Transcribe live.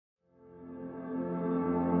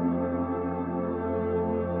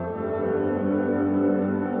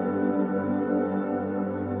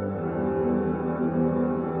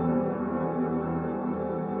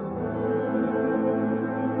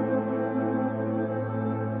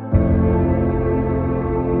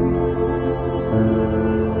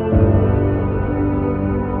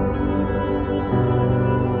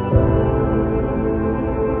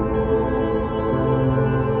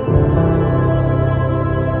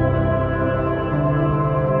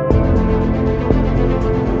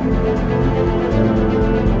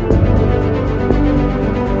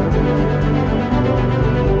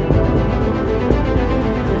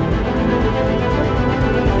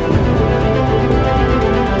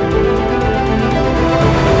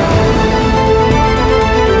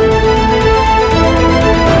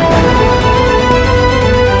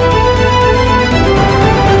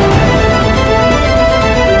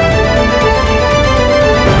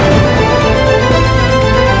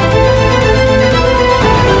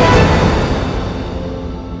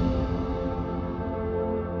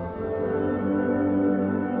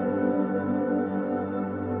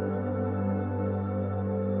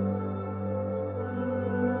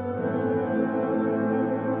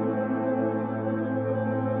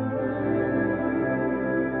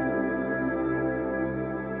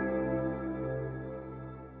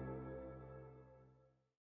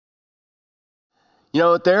You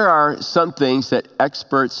know, there are some things that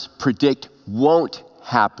experts predict won't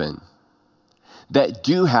happen, that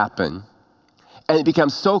do happen, and it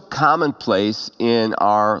becomes so commonplace in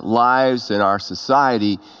our lives, in our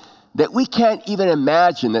society, that we can't even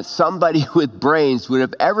imagine that somebody with brains would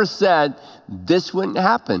have ever said this wouldn't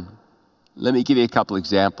happen. Let me give you a couple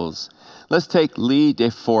examples. Let's take Lee De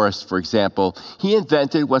Forest, for example. He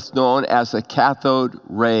invented what's known as a cathode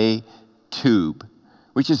ray tube,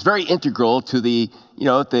 which is very integral to the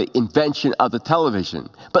invention of the television.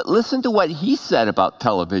 But listen to what he said about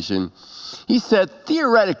television. He said,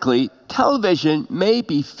 theoretically, television may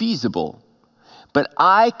be feasible, but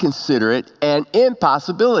I consider it an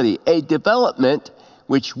impossibility, a development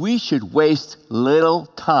which we should waste little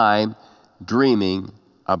time dreaming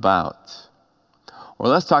about. Or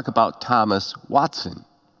let's talk about Thomas Watson,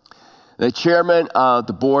 the chairman of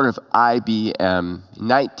the board of IBM. In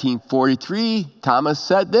 1943, Thomas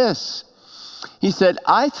said this. He said,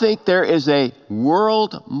 I think there is a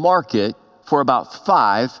world market for about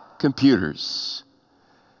 5 computers.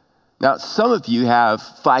 Now, some of you have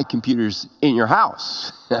 5 computers in your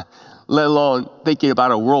house, let alone thinking about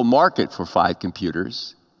a world market for 5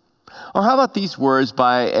 computers. Or how about these words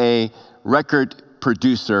by a record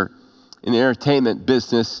producer in the entertainment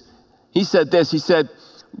business? He said this, he said,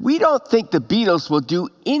 we don't think the Beatles will do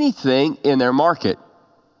anything in their market.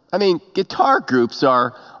 I mean, guitar groups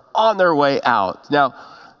are on their way out. Now,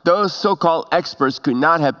 those so-called experts could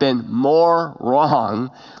not have been more wrong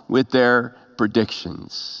with their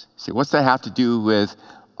predictions. See, what's that have to do with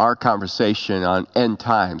our conversation on end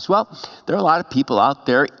times? Well, there are a lot of people out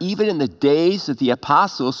there, even in the days of the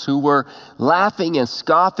apostles, who were laughing and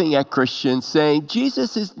scoffing at Christians, saying,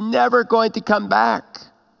 Jesus is never going to come back.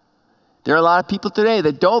 There are a lot of people today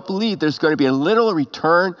that don't believe there's going to be a literal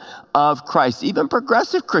return of Christ. Even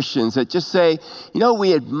progressive Christians that just say, you know,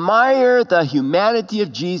 we admire the humanity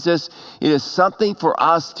of Jesus. It is something for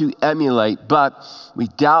us to emulate, but we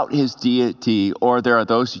doubt his deity, or there are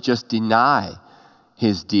those who just deny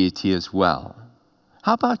his deity as well.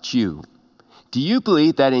 How about you? Do you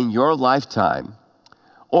believe that in your lifetime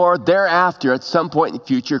or thereafter, at some point in the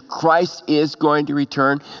future, Christ is going to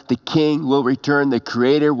return? The King will return. The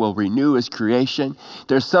Creator will renew his creation.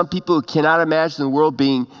 There's some people who cannot imagine the world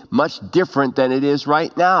being much different than it is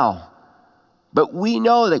right now. But we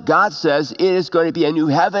know that God says it is going to be a new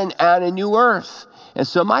heaven and a new earth. And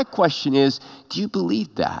so my question is, do you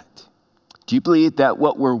believe that? Do you believe that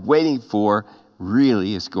what we're waiting for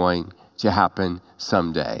really is going to happen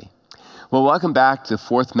someday? Well, welcome back to the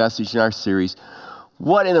 4th message in our series,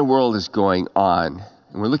 What in the World is Going On?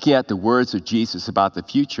 And we're looking at the words of Jesus about the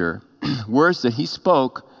future, words that he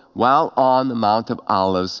spoke while on the Mount of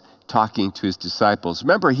Olives talking to his disciples.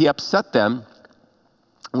 Remember, he upset them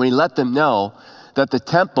when he let them know that the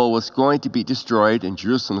temple was going to be destroyed and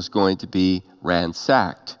Jerusalem was going to be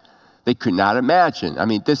ransacked. They could not imagine. I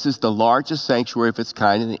mean, this is the largest sanctuary of its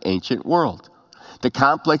kind in the ancient world. The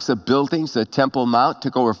complex of buildings, the Temple Mount,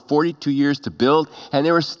 took over 42 years to build, and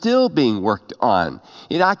they were still being worked on.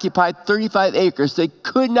 It occupied 35 acres. They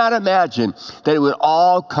could not imagine that it would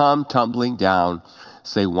all come tumbling down.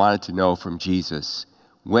 So they wanted to know from Jesus,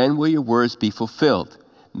 when will your words be fulfilled?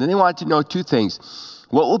 And then they wanted to know 2 things.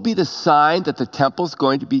 What will be the sign that the temple is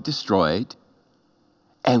going to be destroyed?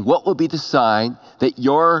 And what will be the sign that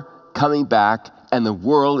you're coming back and the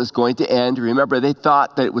world is going to end? Remember, they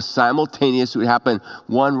thought that it was simultaneous. It would happen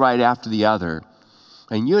one right after the other.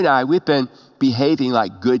 And you and I, we've been behaving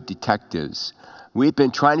like good detectives. We've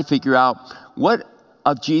been trying to figure out what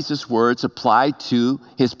of Jesus' words apply to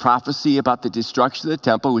his prophecy about the destruction of the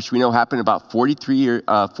temple, which we know happened about 40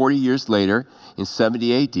 years later in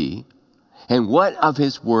 70 AD. And what of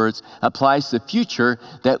his words applies to the future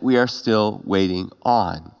that we are still waiting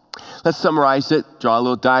on? Let's summarize it, draw a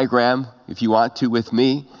little diagram if you want to with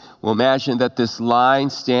me. We'll imagine that this line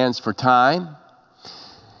stands for time.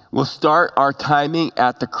 We'll start our timing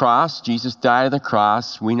at the cross. Jesus died on the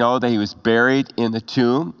cross. We know that he was buried in the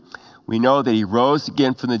tomb. We know that he rose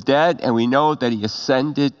again from the dead, and we know that he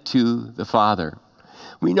ascended to the Father.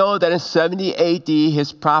 We know that in 70 AD,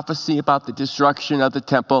 his prophecy about the destruction of the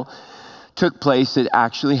temple took place. It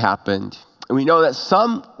actually happened. And we know that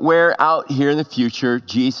somewhere out here in the future,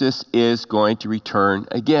 Jesus is going to return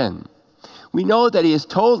again. We know that he has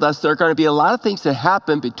told us there are going to be a lot of things that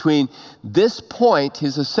happen between this point,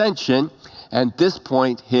 his ascension, and this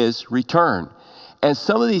point, his return. And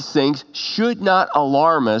some of these things should not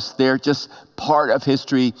alarm us. They're just part of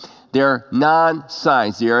history. They're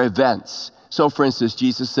non-signs. They are events. So, for instance,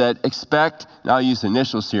 Jesus said, expect, and I'll use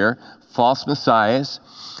initials here, false messiahs.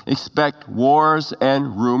 Expect wars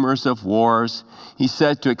and rumors of wars. He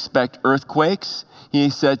said to expect earthquakes. He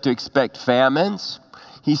said to expect famines.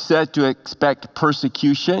 He said to expect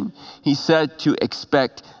persecution. He said to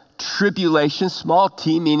expect tribulation, small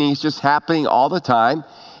t, meaning it's just happening all the time.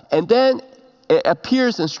 And then it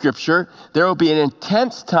appears in Scripture there will be an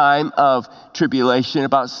intense time of tribulation,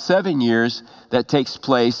 about 7 years, that takes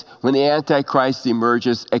place when the Antichrist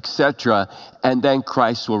emerges, etc., and then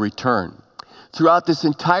Christ will return. Throughout this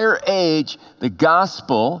entire age, the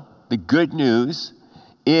gospel, the good news,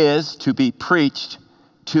 is to be preached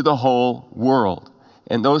to the whole world.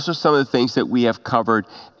 And those are some of the things that we have covered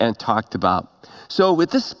and talked about. So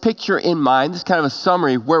with this picture in mind, this kind of a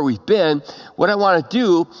summary of where we've been, what I want to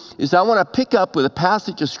do is I want to pick up with a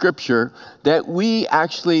passage of Scripture that we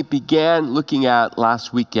actually began looking at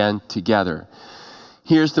last weekend together.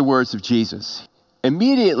 Here's the words of Jesus.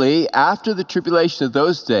 Immediately after the tribulation of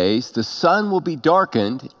those days, the sun will be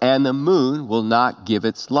darkened and the moon will not give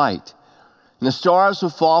its light. And the stars will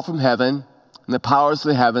fall from heaven and the powers of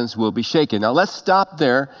the heavens will be shaken. Now let's stop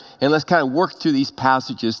there and let's kind of work through these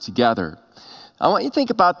passages together. I want you to think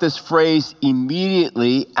about this phrase,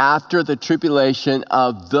 immediately after the tribulation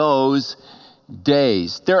of those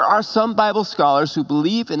days. There are some Bible scholars who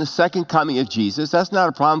believe in the second coming of Jesus. That's not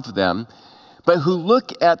a problem for them. But who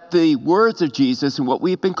look at the words of Jesus and what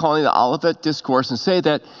we've been calling the Olivet Discourse and say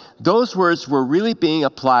that those words were really being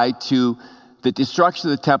applied to the destruction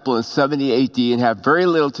of the temple in 70 AD and have very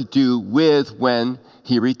little to do with when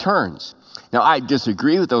he returns. Now, I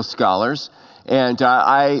disagree with those scholars. And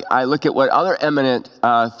I look at what other eminent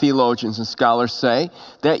theologians and scholars say,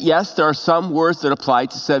 that yes, there are some words that apply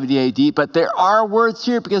to 70 AD, but there are words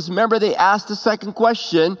here because remember they asked the second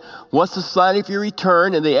question, what's the sign of your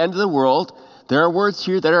return and the end of the world? There are words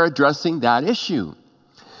here that are addressing that issue.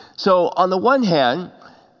 So on the one hand,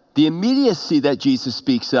 the immediacy that Jesus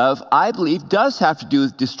speaks of, I believe, does have to do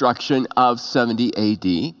with destruction of 70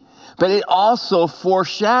 AD, but it also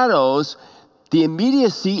foreshadows the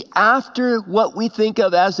immediacy after what we think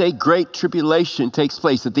of as a great tribulation takes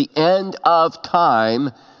place. At the end of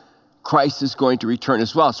time, Christ is going to return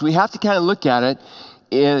as well. So we have to kind of look at it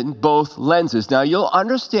in both lenses. Now, you'll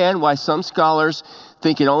understand why some scholars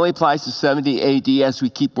think it only applies to 70 AD as we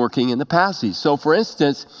keep working in the passage. So, for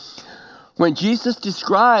instance, when Jesus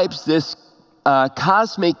describes this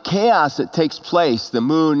cosmic chaos that takes place, the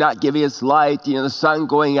moon not giving its light, the sun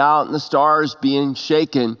going out and the stars being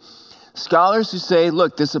shaken, scholars who say,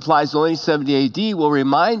 look, this applies only to 70 AD will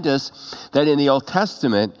remind us that in the Old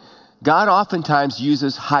Testament, God oftentimes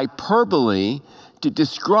uses hyperbole to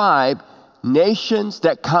describe nations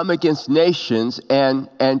that come against nations and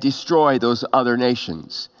destroy those other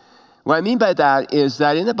nations. What I mean by that is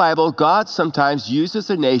that in the Bible, God sometimes uses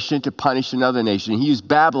a nation to punish another nation. He used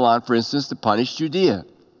Babylon, for instance, to punish Judea.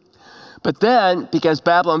 But then, because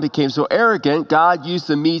Babylon became so arrogant, God used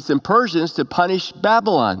the Medes and Persians to punish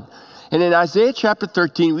Babylon. And in Isaiah chapter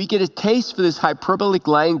 13, we get a taste for this hyperbolic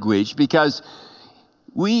language because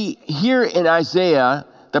we hear in Isaiah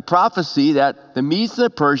the prophecy that the Medes and the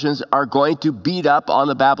Persians are going to beat up on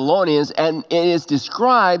the Babylonians, and it is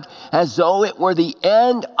described as though it were the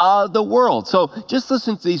end of the world. So just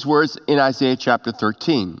listen to these words in Isaiah chapter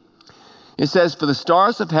 13. It says, "For the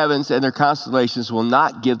stars of heavens and their constellations will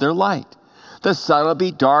not give their light. The sun will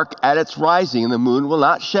be dark at its rising, and the moon will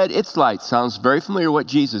not shed its light." Sounds very familiar to what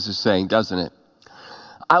Jesus is saying, doesn't it?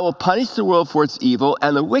 "I will punish the world for its evil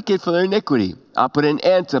and the wicked for their iniquity. I'll put an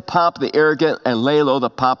end to pomp of the arrogant and lay low the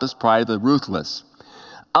pompous pride of the ruthless.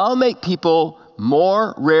 I'll make people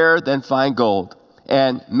more rare than fine gold,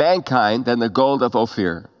 and mankind than the gold of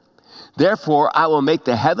Ophir. Therefore, I will make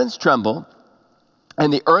the heavens tremble,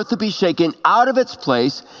 and the earth will be shaken out of its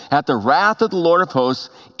place at the wrath of the Lord of hosts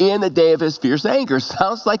in the day of his fierce anger."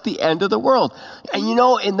 Sounds like the end of the world. And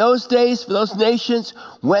in those days, for those nations,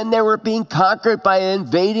 when they were being conquered by an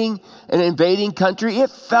invading country, it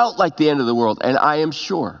felt like the end of the world. And I am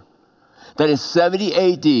sure that in 70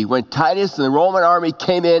 AD, when Titus and the Roman army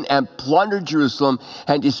came in and plundered Jerusalem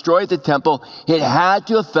and destroyed the temple, it had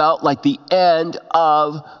to have felt like the end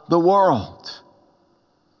of the world.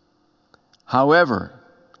 However,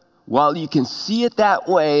 while you can see it that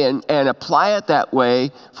way and apply it that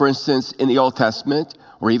way, for instance, in the Old Testament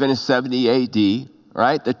or even in 70 AD,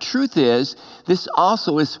 right? The truth is, this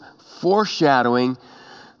also is foreshadowing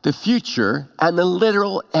the future and the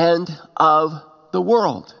literal end of the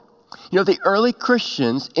world. The early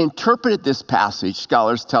Christians interpreted this passage,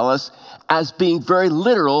 scholars tell us, as being very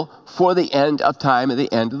literal for the end of time and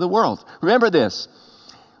the end of the world. Remember this.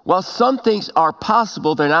 While some things are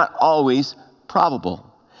possible, they're not always probable.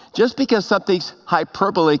 Just because something's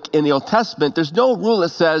hyperbolic in the Old Testament, there's no rule that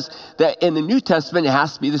says that in the New Testament it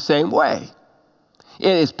has to be the same way.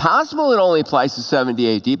 It is possible it only applies to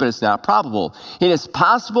 70 AD, but it's not probable. It is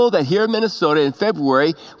possible that here in Minnesota in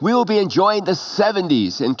February, we will be enjoying the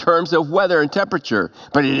 70s in terms of weather and temperature,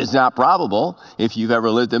 but it is not probable. If you've ever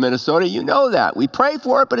lived in Minnesota, you know that. We pray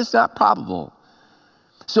for it, but it's not probable.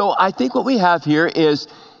 So I think what we have here is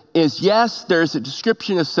yes, there's a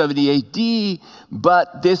description of 70 AD,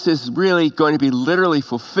 but this is really going to be literally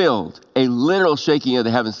fulfilled, a literal shaking of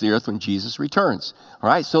the heavens and the earth when Jesus returns. All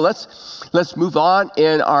right, so let's move on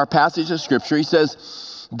in our passage of Scripture. He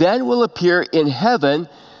says, then will appear in heaven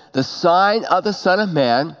the sign of the Son of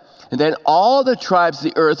Man, and then all the tribes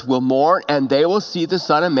of the earth will mourn, and they will see the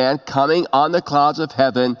Son of Man coming on the clouds of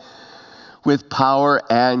heaven with power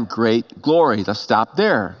and great glory. Let's stop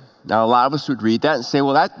there. Now, a lot of us would read that and say,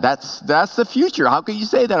 well, that's the future. How can you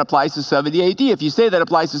say that applies to 70 AD? If you say that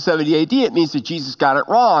applies to 70 AD, it means that Jesus got it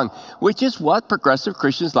wrong, which is what progressive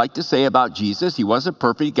Christians like to say about Jesus. He wasn't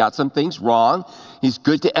perfect. He got some things wrong. He's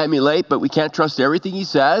good to emulate, but we can't trust everything he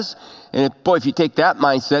says. And if you take that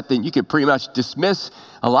mindset, then you can pretty much dismiss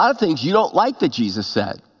a lot of things you don't like that Jesus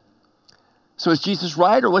said. So is Jesus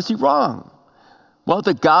right or was he wrong? Well,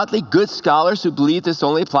 the godly, good scholars who believe this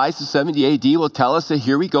only applies to 70 AD will tell us that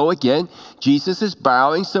here we go again. Jesus is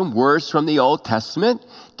borrowing some words from the Old Testament,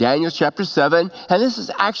 Daniel chapter 7, and this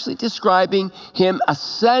is actually describing him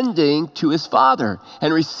ascending to his Father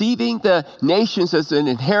and receiving the nations as an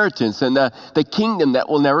inheritance and the kingdom that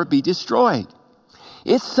will never be destroyed.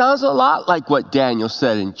 It sounds a lot like what Daniel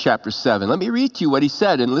said in chapter 7. Let me read to you what he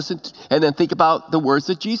said and and then think about the words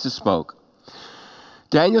that Jesus spoke.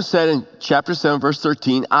 Daniel said in chapter 7, verse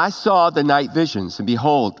 13, I saw the night visions, and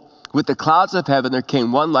behold, with the clouds of heaven there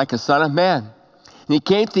came one like a son of man. And he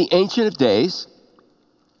came to the Ancient of Days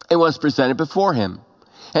and was presented before him.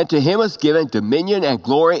 And to him was given dominion and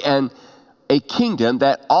glory and a kingdom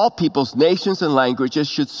that all peoples, nations, and languages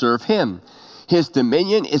should serve him. His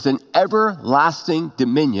dominion is an everlasting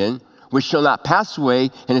dominion which shall not pass away,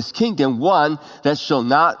 and his kingdom one that shall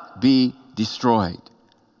not be destroyed.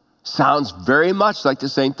 Sounds very much like the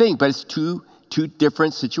same thing, but it's two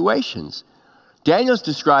different situations. Daniel's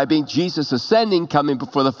describing Jesus ascending, coming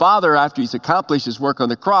before the Father after he's accomplished his work on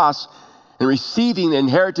the cross and receiving the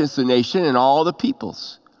inheritance of the nation and all the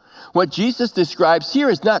peoples. What Jesus describes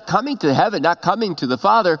here is not coming to heaven, not coming to the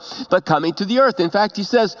Father, but coming to the earth. In fact, he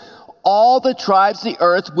says, all the tribes of the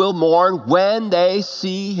earth will mourn when they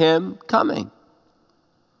see him coming.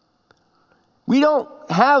 We don't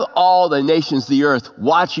have all the nations of the earth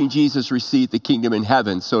watching Jesus receive the kingdom in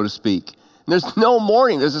heaven, so to speak. And there's no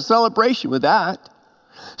mourning. There's a celebration with that.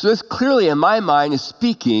 So this clearly, in my mind, is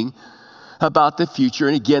speaking about the future.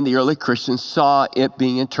 And again, the early Christians saw it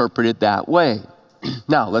being interpreted that way.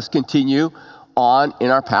 Now, let's continue on in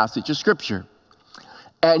our passage of Scripture.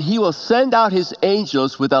 And he will send out his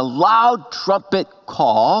angels with a loud trumpet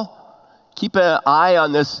call. Keep an eye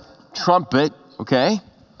on this trumpet, okay?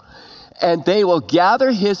 And they will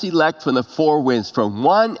gather his elect from the four winds, from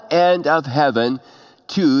one end of heaven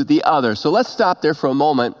to the other. So let's stop there for a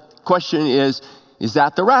moment. Question is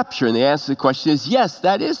that the rapture? And the answer to the question is, yes,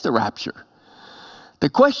 that is the rapture.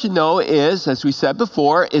 The question, though, is, as we said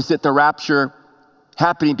before, is it the rapture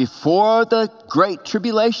happening before the Great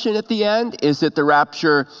Tribulation at the end? Is it the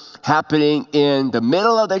rapture happening in the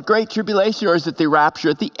middle of the Great Tribulation, or is it the rapture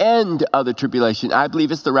at the end of the tribulation? I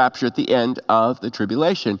believe it's the rapture at the end of the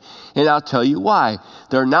tribulation. And I'll tell you why.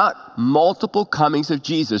 There are not multiple comings of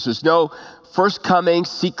Jesus. There's no first coming,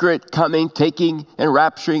 secret coming, taking and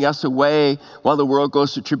rapturing us away while the world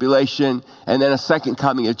goes to tribulation, and then a second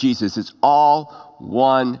coming of Jesus. It's all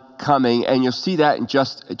one coming, and you'll see that in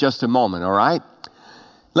just a moment, all right?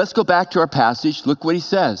 Let's go back to our passage. Look what he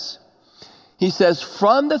says. He says,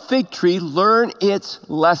 from the fig tree, learn its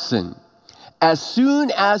lesson. As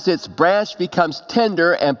soon as its branch becomes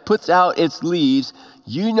tender and puts out its leaves,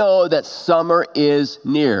 you know that summer is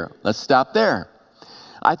near. Let's stop there.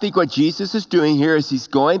 I think what Jesus is doing here is he's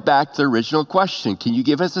going back to the original question. Can you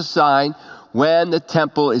give us a sign when the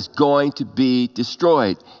temple is going to be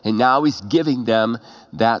destroyed? And now he's giving them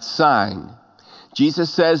that sign.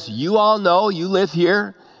 Jesus says, you all know, you live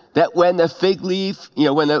here, that when the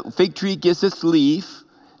when the fig tree gets its leaf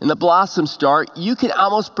and the blossoms start, you can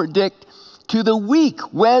almost predict to the week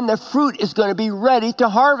when the fruit is going to be ready to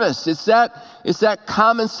harvest. It's that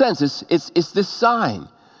common sense. It's this sign.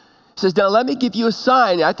 He says, now let me give you a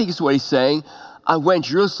sign. I think it's what he's saying, when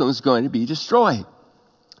Jerusalem is going to be destroyed.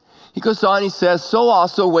 He goes on, he says, so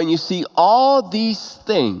also when you see all these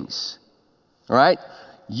things, all right,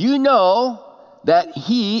 you know that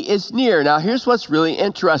he is near. Now, here's what's really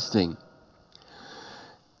interesting.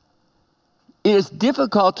 It is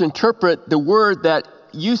difficult to interpret the word that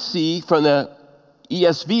you see from the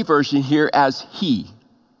ESV version here as he,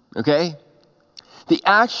 okay? The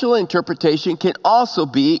actual interpretation can also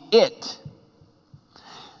be it.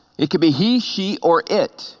 It could be he, she, or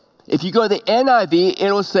it. If you go to the NIV,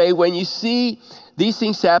 it'll say, when you see these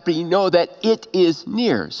things happen, you know that it is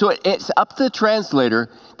near. So it's up to the translator.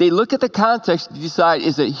 They look at the context to decide,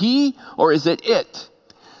 is it he or is it it?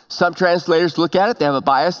 Some translators look at it, they have a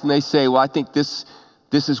bias, and they say, well, I think this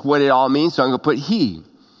is what it all means, so I'm going to put he.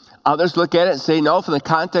 Others look at it and say, no, from the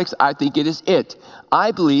context, I think it is it.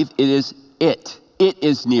 I believe it is it. It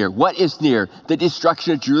is near. What is near? The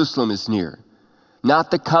destruction of Jerusalem is near,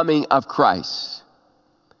 not the coming of Christ.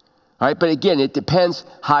 All right, but again, it depends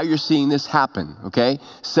how you're seeing this happen, okay?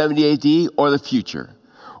 70 AD or the future,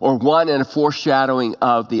 or one and a foreshadowing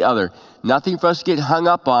of the other. Nothing for us to get hung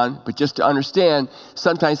up on, but just to understand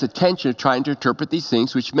sometimes the tension of trying to interpret these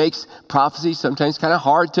things, which makes prophecy sometimes kind of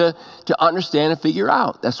hard to understand and figure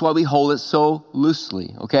out. That's why we hold it so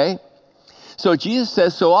loosely, okay? So Jesus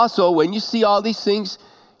says, so also when you see all these things,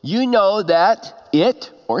 you know that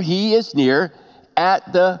it or he is near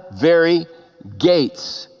at the very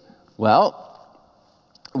gates. Well,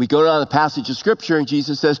 we go down the passage of scripture and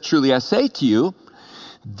Jesus says, truly I say to you,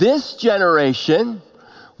 this generation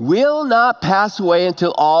will not pass away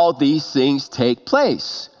until all these things take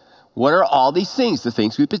place. What are all these things? The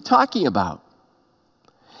things we've been talking about.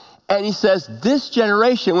 And he says, this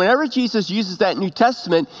generation, whenever Jesus uses that New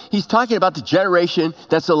Testament, he's talking about the generation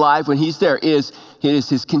that's alive when he's there. It is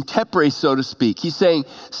his contemporary, so to speak. He's saying,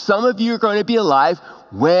 some of you are going to be alive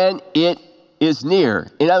when it is near.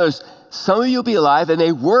 In other words, some of you will be alive, and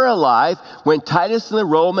they were alive when Titus and the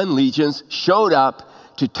Roman legions showed up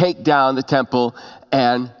to take down the temple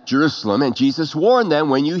and Jerusalem. And Jesus warned them,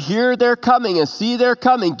 when you hear they're coming and see they're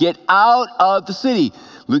coming, get out of the city.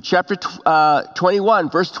 Luke chapter 21,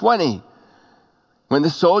 verse 20. When the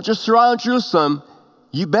soldiers surround Jerusalem,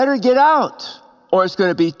 you better get out or it's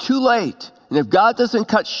going to be too late. And if God doesn't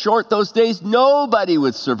cut short those days, nobody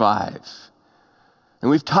would survive. And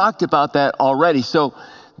we've talked about that already. So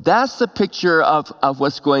that's the picture of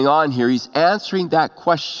what's going on here. He's answering that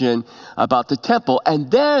question about the temple. And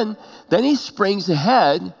then he springs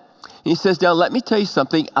ahead and he says, now let me tell you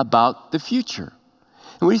something about the future.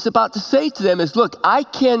 And what he's about to say to them is, look, I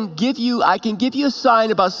can give you a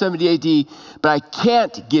sign about 70 AD, but I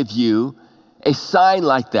can't give you a sign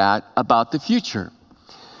like that about the future.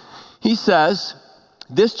 He says,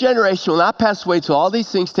 this generation will not pass away till all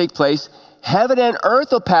these things take place. Heaven and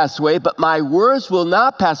earth will pass away, but my words will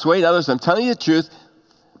not pass away. In other words, I'm telling you the truth,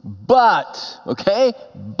 but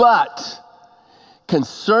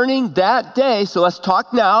concerning that day, so let's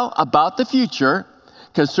talk now about the future.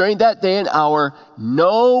 Concerning that day and hour,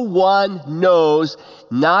 no one knows,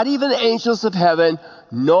 not even the angels of heaven,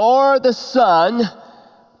 nor the Son,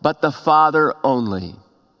 but the Father only.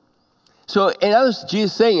 So in other words,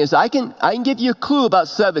 Jesus is saying is, I can give you a clue about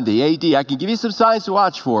 70 AD. I can give you some signs to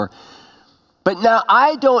watch for. But now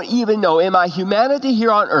I don't even know, in my humanity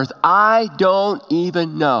here on earth, I don't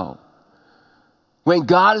even know when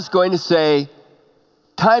God is going to say,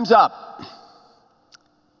 time's up.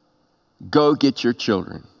 Go get your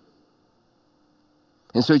children.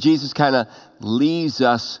 And so Jesus kind of leaves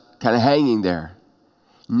us kind of hanging there,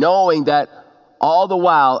 knowing that all the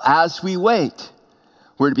while, as we wait,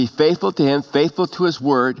 we're to be faithful to him, faithful to his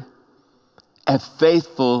word, and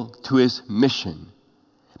faithful to his mission.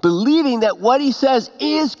 Believing that what he says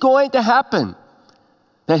is going to happen,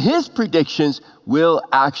 that his predictions will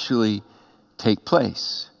actually take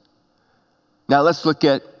place. Now let's look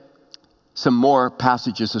at some more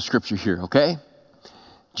passages of scripture here, okay?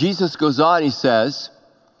 Jesus goes on, he says,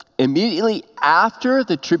 immediately after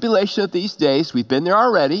the tribulation of these days, we've been there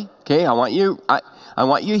already, okay? I want you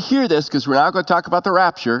to hear this because we're now going to talk about the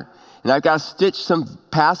rapture, and I've got to stitch some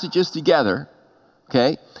passages together,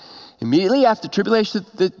 okay? Immediately after tribulation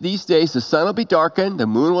of these days, the sun will be darkened, the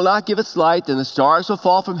moon will not give its light, and the stars will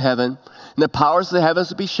fall from heaven, and the powers of the heavens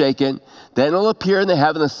will be shaken. Then will appear in the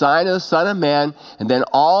heaven the sign of the Son of Man, and then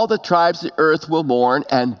all the tribes of the earth will mourn,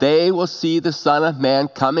 and they will see the Son of Man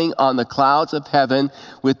coming on the clouds of heaven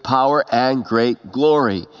with power and great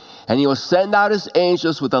glory. And he will send out his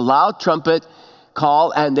angels with a loud trumpet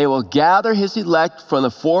call, and they will gather his elect from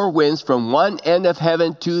the four winds, from one end of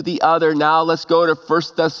heaven to the other. Now let's go to 1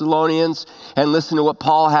 Thessalonians and listen to what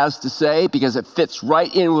Paul has to say, because it fits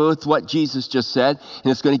right in with what Jesus just said,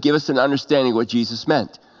 and it's going to give us an understanding of what Jesus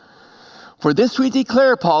meant. For this we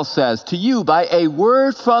declare, Paul says, to you by a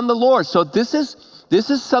word from the Lord. So this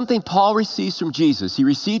is something Paul receives from Jesus. He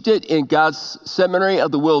received it in God's seminary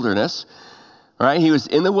of the wilderness. All right, he was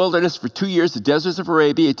in the wilderness for 2 years, the deserts of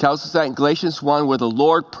Arabia. It tells us that in Galatians 1, where the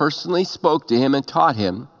Lord personally spoke to him and taught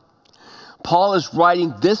him. Paul is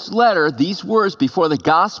writing this letter, these words, before the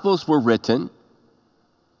Gospels were written.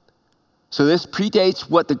 So this predates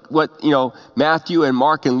what Matthew and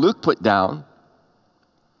Mark and Luke put down.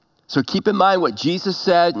 So keep in mind what Jesus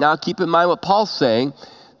said. Now keep in mind what Paul's saying,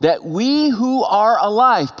 that we who are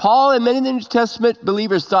alive, Paul and many of the New Testament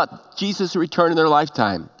believers thought Jesus would return in their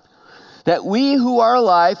lifetime. That we who are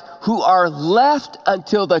alive, who are left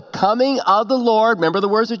until the coming of the Lord, remember the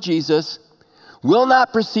words of Jesus, will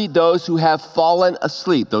not precede those who have fallen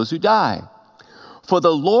asleep, those who die. For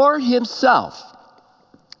the Lord himself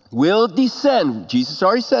will descend, Jesus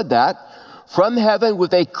already said that, from heaven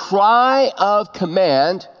with a cry of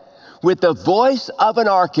command, with the voice of an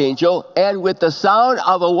archangel, and with the sound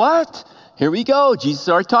of a what? Here we go. Jesus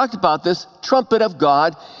already talked about this, trumpet of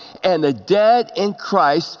God, and the dead in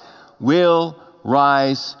Christ will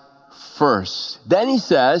rise first. Then he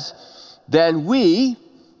says, then we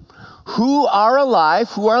who are alive,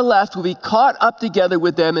 who are left, will be caught up together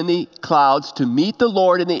with them in the clouds to meet the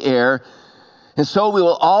Lord in the air. And so we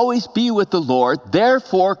will always be with the Lord.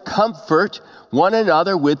 Therefore, comfort one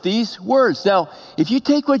another with these words. Now, if you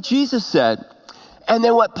take what Jesus said and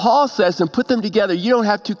then what Paul says and put them together, you don't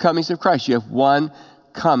have two comings of Christ. You have one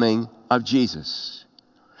coming of Jesus.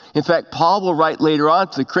 In fact, Paul will write later on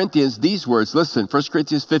to the Corinthians these words. Listen, 1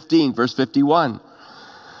 Corinthians 15, verse 51.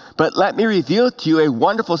 But let me reveal to you a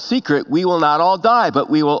wonderful secret. We will not all die, but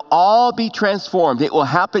we will all be transformed. It will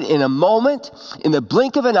happen in a moment, in the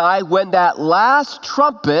blink of an eye, when that last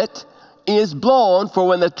trumpet is blown. For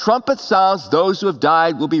when the trumpet sounds, those who have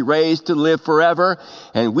died will be raised to live forever,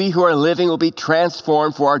 and we who are living will be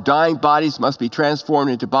transformed. For our dying bodies must be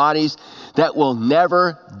transformed into bodies that will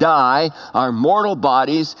never die. Our mortal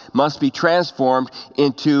bodies must be transformed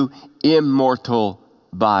into immortal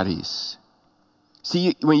bodies.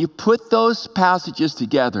 See, when you put those passages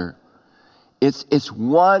together, it's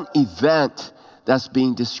one event that's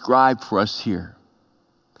being described for us here.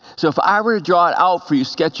 So if I were to draw it out for you,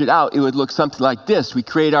 sketch it out, it would look something like this. We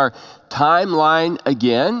create our timeline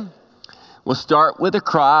again. We'll start with a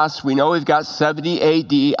cross. We know we've got 70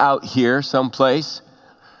 AD out here someplace.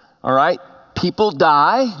 All right? People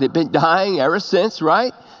die. They've been dying ever since,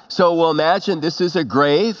 right? So we'll imagine this is a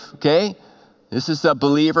grave, okay? This is a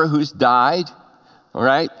believer who's died, all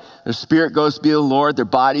right? Their spirit goes to be the Lord. Their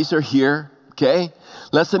bodies are here, okay?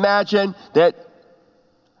 Let's imagine that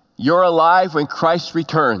you're alive when Christ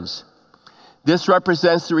returns. This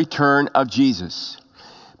represents the return of Jesus.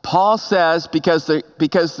 Paul says, because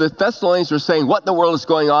the Thessalonians were saying, what in the world is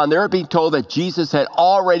going on? They were being told that Jesus had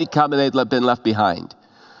already come and they'd been left behind.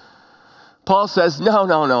 Paul says,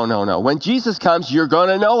 no. When Jesus comes, you're going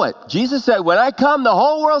to know it. Jesus said, when I come, the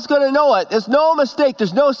whole world's going to know it. There's no mistake.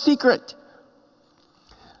 There's no secret.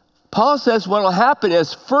 Paul says what will happen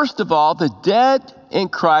is, first of all, the dead in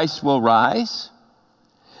Christ will rise.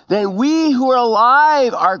 Then we who are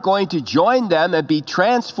alive are going to join them and be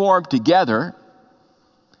transformed together.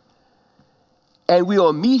 And we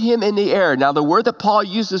will meet him in the air. Now, the word that Paul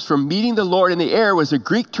uses for meeting the Lord in the air was a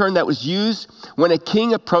Greek term that was used when a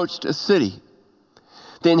king approached a city.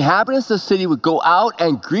 The inhabitants of the city would go out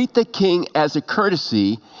and greet the king as a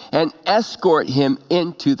courtesy and escort him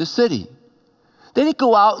into the city. They didn't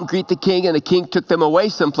go out and greet the king and the king took them away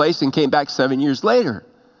someplace and came back 7 years later.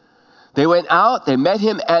 They went out, they met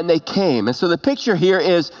him, and they came. And so the picture here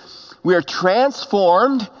is we are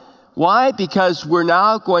transformed. Why? Because we're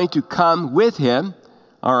now going to come with him,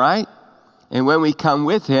 all right? And when we come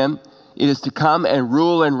with him, it is to come and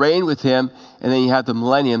rule and reign with him, and then you have the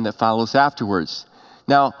millennium that follows afterwards.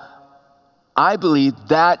 Now, I believe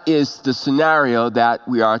that is the scenario that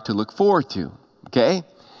we are to look forward to, okay?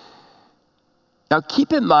 Now,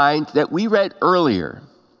 keep in mind that we read earlier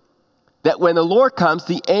that when the Lord comes,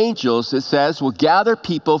 the angels, it says, will gather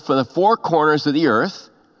people from the four corners of the earth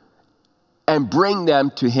and bring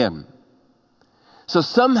them to him. So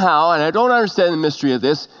somehow, and I don't understand the mystery of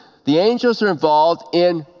this, the angels are involved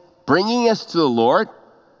in bringing us to the Lord,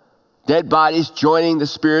 dead bodies joining the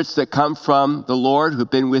spirits that come from the Lord who've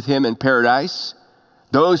been with him in paradise,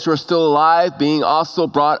 those who are still alive being also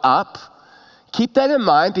brought up. Keep that in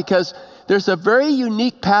mind because there's a very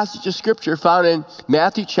unique passage of scripture found in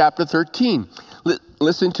Matthew chapter 13.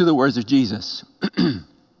 Listen to the words of Jesus.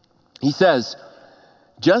 He says,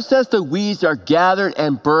 just as the weeds are gathered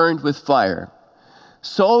and burned with fire,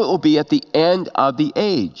 so it will be at the end of the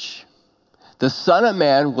age. The Son of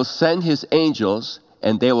Man will send his angels,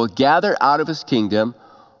 and they will gather out of his kingdom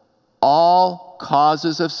all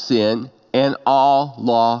causes of sin and all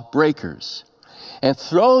law breakers. and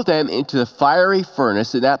throw them into the fiery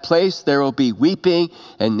furnace. In that place there will be weeping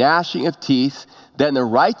and gnashing of teeth. Then the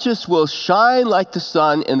righteous will shine like the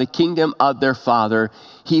sun in the kingdom of their Father.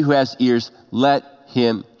 He who has ears, let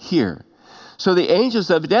him hear. So the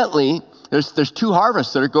angels, evidently, there's two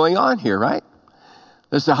harvests that are going on here, right?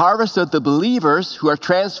 There's the harvest of the believers who are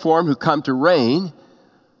transformed, who come to reign.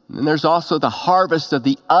 And there's also the harvest of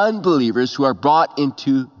the unbelievers who are brought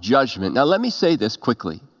into judgment. Now, let me say this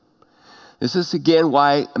quickly. This is, again,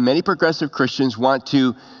 why many progressive Christians want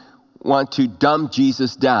to dumb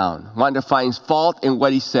Jesus down, want to find fault in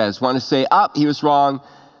what he says, want to say, he was wrong.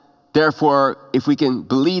 Therefore, if we can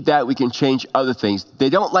believe that, we can change other things. They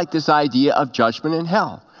don't like this idea of judgment and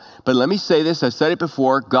hell. But let me say this, I've said it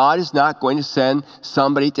before, God is not going to send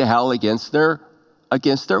somebody to hell against their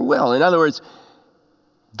will. In other words,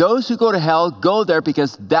 those who go to hell go there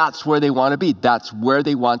because that's where they want to be. That's where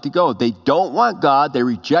they want to go. They don't want God. They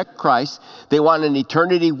reject Christ. They want an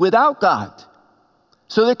eternity without God.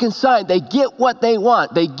 So they're consigned. They get what they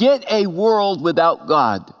want. They get a world without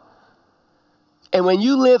God. And when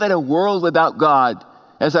you live in a world without God,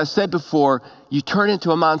 as I said before, you turn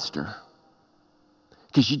into a monster.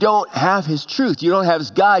 Because you don't have his truth. You don't have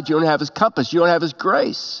his guide. You don't have his compass. You don't have his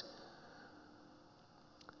grace.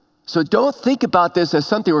 So don't think about this as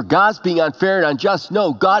something where God's being unfair and unjust.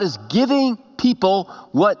 No, God is giving people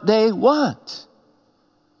what they want.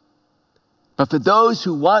 But for those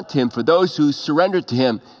who want him, for those who surrender to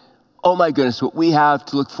him, oh my goodness, what we have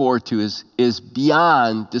to look forward to is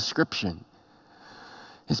beyond description.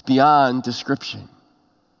 It's beyond description.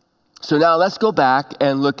 So now let's go back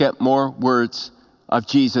and look at more words of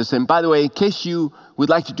Jesus. And by the way, in case you would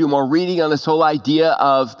like to do more reading on this whole idea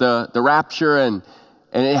of the rapture and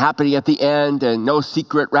it happening at the end and no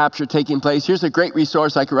secret rapture taking place, here's a great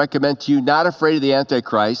resource I can recommend to you, Not Afraid of the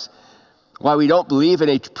Antichrist, Why We Don't Believe in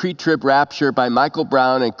a Pre-Trib Rapture by Michael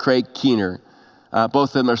Brown and Craig Keener. Both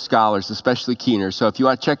of them are scholars, especially Keener. So if you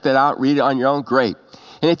want to check that out, read it on your own, great.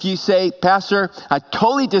 And if you say, Pastor, I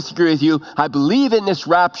totally disagree with you. I believe in this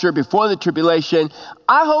rapture before the tribulation.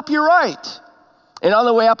 I hope you're right. And on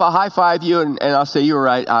the way up, I'll high five you and I'll say, you were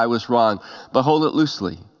right, I was wrong. But hold it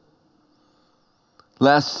loosely.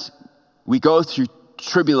 Lest we go through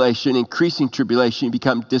tribulation, increasing tribulation, you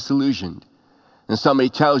become disillusioned. And somebody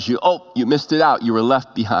tells you, you missed it out. You were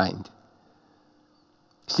left behind.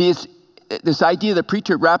 See, it's this idea of the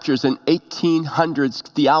pre-trib rapture is an 1800s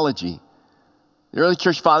theology. The early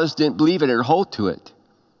church fathers didn't believe it or hold to it.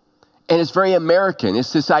 And it's very American.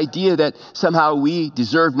 It's this idea that somehow we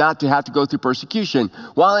deserve not to have to go through persecution.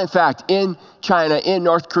 While in fact, in China, in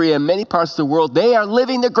North Korea, many parts of the world, they are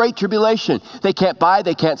living the Great Tribulation. They can't buy,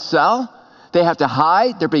 they can't sell. They have to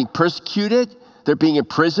hide. They're being persecuted. They're being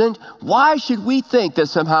imprisoned. Why should we think that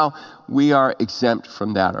somehow we are exempt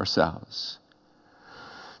from that ourselves?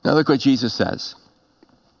 Now look what Jesus says.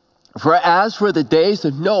 For as for the days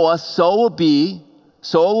of Noah, so will be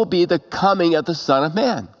the coming of the Son of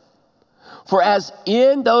Man. For as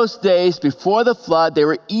in those days before the flood, they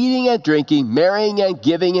were eating and drinking, marrying and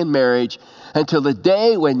giving in marriage, until the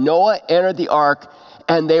day when Noah entered the ark,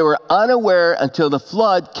 and they were unaware until the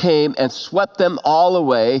flood came and swept them all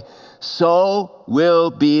away, so will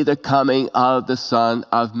be the coming of the Son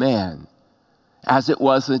of Man, as it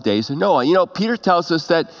was in the days of Noah. You know, Peter tells us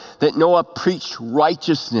that Noah preached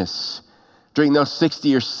righteousness during those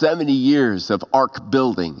 60 or 70 years of ark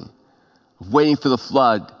building, of waiting for the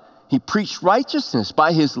flood. He preached righteousness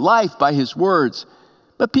by his life, by his words.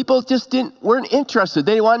 But people just weren't interested.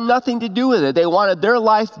 They wanted nothing to do with it. They wanted their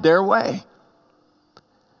life their way.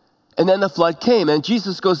 And then the flood came. And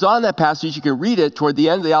Jesus goes on that passage. You can read it toward the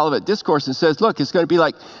end of the Olivet Discourse and says, look, it's going to be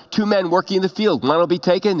like two men working in the field. One will be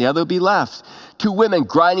taken, the other will be left. Two women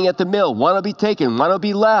grinding at the mill. One will be taken, one will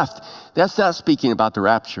be left. That's not speaking about the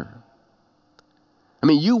rapture. I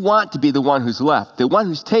mean, you want to be the one who's left. The one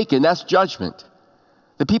who's taken, that's judgment.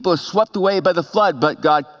 The people are swept away by the flood, but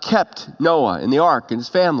God kept Noah and the ark and his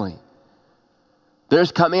family.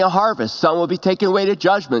 There's coming a harvest. Some will be taken away to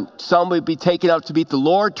judgment. Some will be taken up to meet the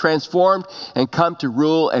Lord, transformed, and come to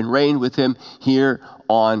rule and reign with him here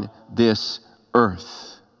on this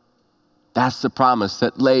earth. That's the promise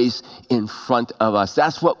that lays in front of us.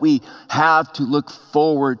 That's what we have to look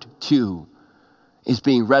forward to, is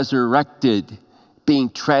being resurrected,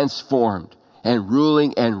 being transformed, and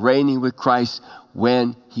ruling and reigning with Christ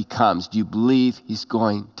when he comes. Do you believe he's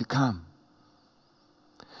going to come?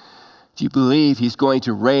 Do you believe he's going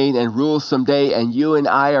to reign and rule someday, and you and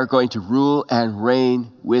I are going to rule and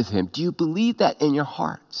reign with him? Do you believe that in your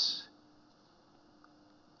hearts?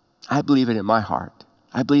 I believe it in my heart.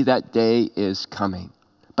 I believe that day is coming.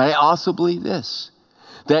 But I also believe this,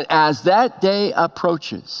 that as that day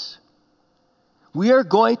approaches, we are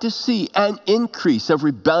going to see an increase of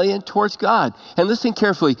rebellion towards God. And listen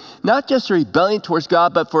carefully, not just a rebellion towards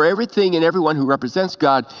God, but for everything and everyone who represents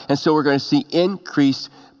God. And so we're going to see increased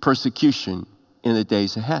persecution in the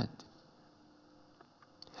days ahead.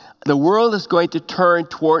 The world is going to turn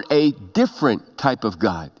toward a different type of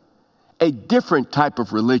God, a different type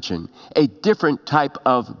of religion, a different type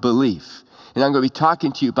of belief. And I'm going to be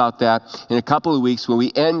talking to you about that in a couple of weeks when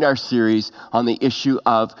we end our series on the issue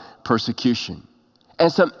of persecution.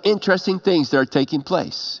 And some interesting things that are taking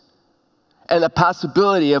place. And the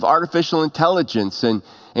possibility of artificial intelligence and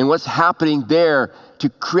what's happening there to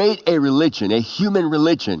create a religion, a human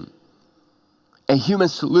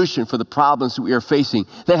solution for the problems that we are facing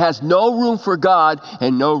that has no room for God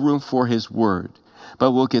and no room for His Word.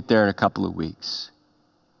 But we'll get there in a couple of weeks.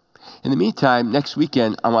 In the meantime, next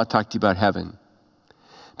weekend, I want to talk to you about heaven.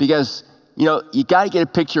 Because, you got to get a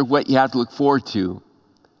picture of what you have to look forward to.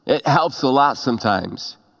 It helps a lot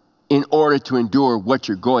sometimes in order to endure what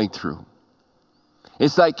you're going through.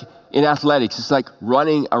 It's like in athletics, it's like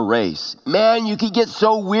running a race. Man, you can get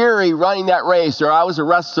so weary running that race. Or I was a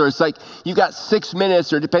wrestler. It's like you got 6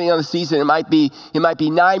 minutes, or depending on the season, it might be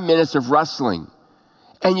 9 minutes of wrestling.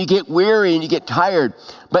 And you get weary and you get tired.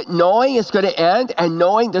 But knowing it's going to end and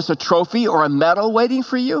knowing there's a trophy or a medal waiting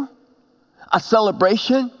for you, a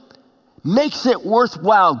celebration, makes it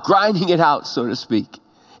worthwhile grinding it out, so to speak.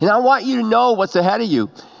 And I want you to know what's ahead of you.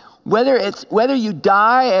 Whether you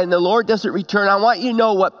die and the Lord doesn't return, I want you to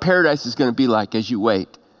know what paradise is going to be like as you wait.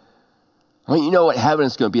 I want you to know what heaven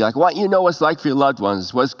is going to be like. I want you to know what it's like for your loved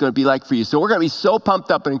ones, what it's going to be like for you. So we're going to be so pumped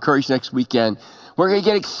up and encouraged next weekend. We're going to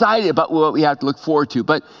get excited about what we have to look forward to.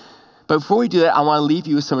 But before we do that, I want to leave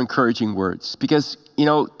you with some encouraging words. Because,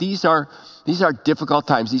 these are difficult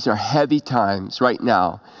times. These are heavy times right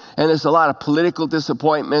now. And there's a lot of political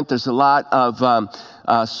disappointment. There's a lot of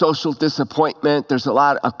social disappointment. There's a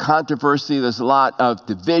lot of controversy. There's a lot of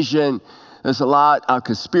division. There's a lot of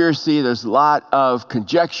conspiracy. There's a lot of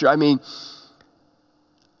conjecture. I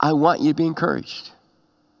want you to be encouraged.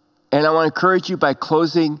 And I want to encourage you by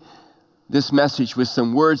closing this message with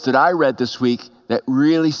some words that I read this week that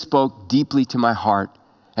really spoke deeply to my heart.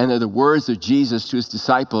 And they're the words of Jesus to His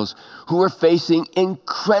disciples who were facing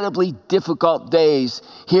incredibly difficult days,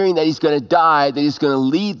 hearing that He's going to die, that He's going to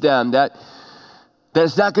leave them, that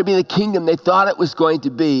it's not going to be the kingdom they thought it was going to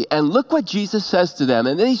be. And look what Jesus says to them.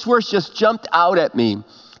 And these words just jumped out at me.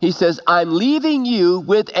 He says, I'm leaving you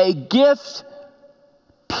with a gift,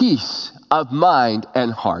 peace of mind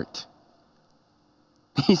and heart.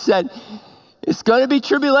 He said, it's going to be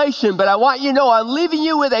tribulation, but I want you to know I'm leaving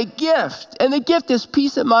you with a gift. And the gift is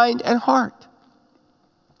peace of mind and heart.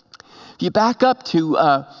 If you back up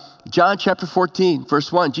to John chapter 14,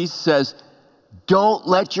 verse 1, Jesus says, don't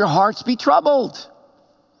let your hearts be troubled.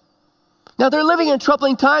 Now they're living in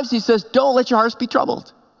troubling times. He says, don't let your hearts be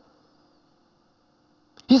troubled.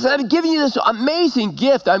 He said, I'm giving you this amazing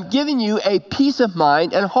gift. I'm giving you a peace of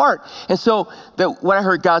mind and heart. And so what I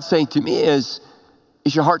heard God saying to me is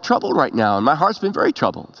your heart troubled right now? And my heart's been very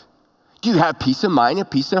troubled. Do you have peace of mind and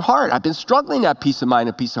peace of heart? I've been struggling to have peace of mind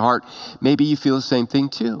and peace of heart. Maybe you feel the same thing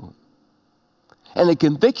too. And the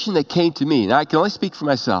conviction that came to me, and I can only speak for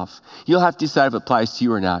myself, you'll have to decide if it applies to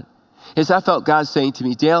you or not, is I felt God saying to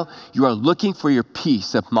me, Dale, you are looking for your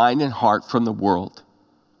peace of mind and heart from the world.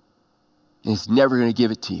 And it's never going to give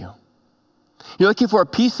it to you. You're looking for a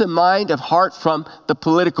peace of mind, of heart from the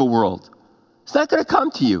political world. It's not going to come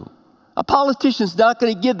to you. A politician's not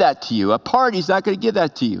going to give that to you. A party's not going to give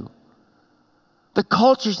that to you. The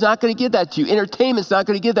culture's not going to give that to you. Entertainment's not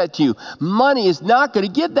going to give that to you. Money is not going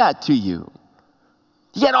to give that to you.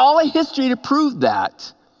 You got all the history to prove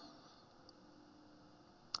that.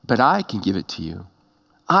 But I can give it to you.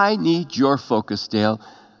 I need your focus, Dale,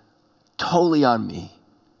 totally on me.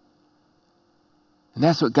 And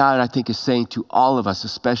that's what God, I think, is saying to all of us,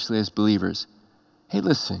 especially as believers. Hey,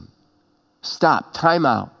 listen, stop, time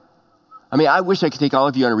out. I wish I could take all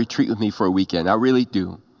of you on a retreat with me for a weekend. I really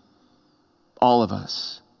do. All of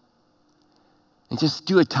us. And just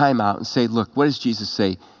do a time out and say, look, what does Jesus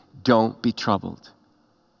say? Don't be troubled.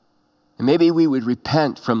 And maybe we would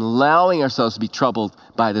repent from allowing ourselves to be troubled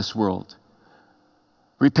by this world.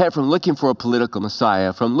 Repent from looking for a political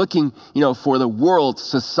Messiah, from looking, for the world,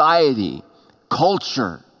 society,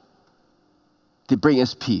 culture to bring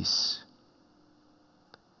us peace.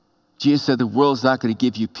 Jesus said the world's not going to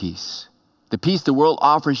give you peace. The peace the world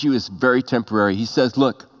offers you is very temporary. He says,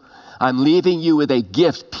 look, I'm leaving you with a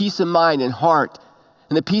gift, peace of mind and heart.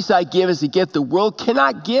 And the peace I give is a gift the world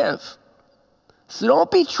cannot give. So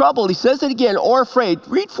don't be troubled. He says it again, or afraid.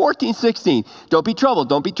 Read 14:16. Don't be troubled.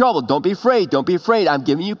 Don't be troubled. Don't be afraid. Don't be afraid. I'm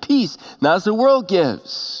giving you peace, not as the world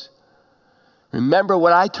gives. Remember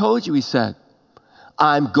what I told you, he said.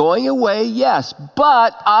 I'm going away, yes,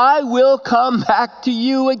 but I will come back to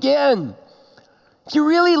you again. If you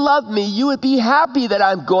really love me, you would be happy that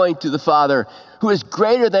I'm going to the Father who is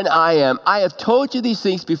greater than I am. I have told you these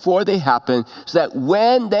things before they happen, so that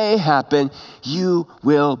when they happen, you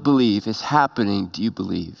will believe. It's happening. Do you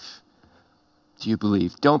believe? Do you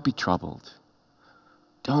believe? Don't be troubled.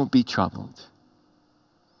 Don't be troubled.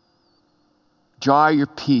 Draw your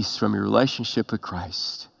peace from your relationship with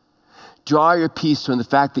Christ. Draw your peace from the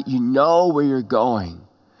fact that you know where you're going.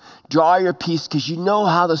 Draw your peace because you know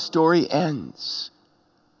how the story ends.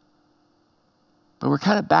 But we're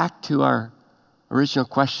kind of back to our original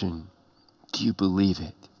question. Do you believe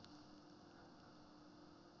it?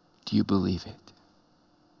 Do you believe it?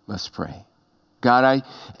 Let's pray. God, I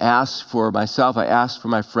ask for myself, I ask for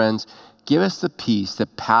my friends, give us the peace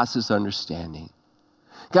that passes understanding.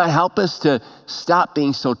 God, help us to stop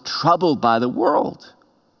being so troubled by the world.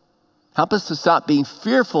 Help us to stop being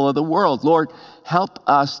fearful of the world. Lord, help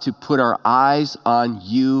us to put our eyes on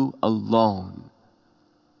you alone.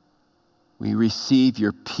 We receive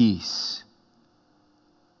your peace.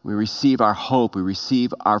 We receive our hope. We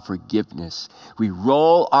receive our forgiveness. We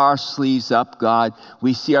roll our sleeves up, God.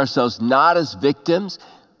 We see ourselves not as victims,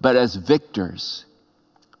 but as victors.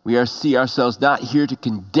 We see ourselves not here to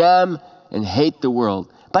condemn and hate the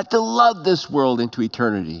world, but to love this world into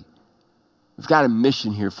eternity. We've got a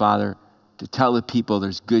mission here, Father, to tell the people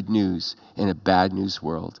there's good news in a bad news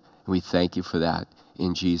world. And we thank you for that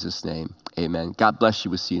in Jesus' name. Amen. God bless you.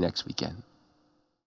 We'll see you next weekend.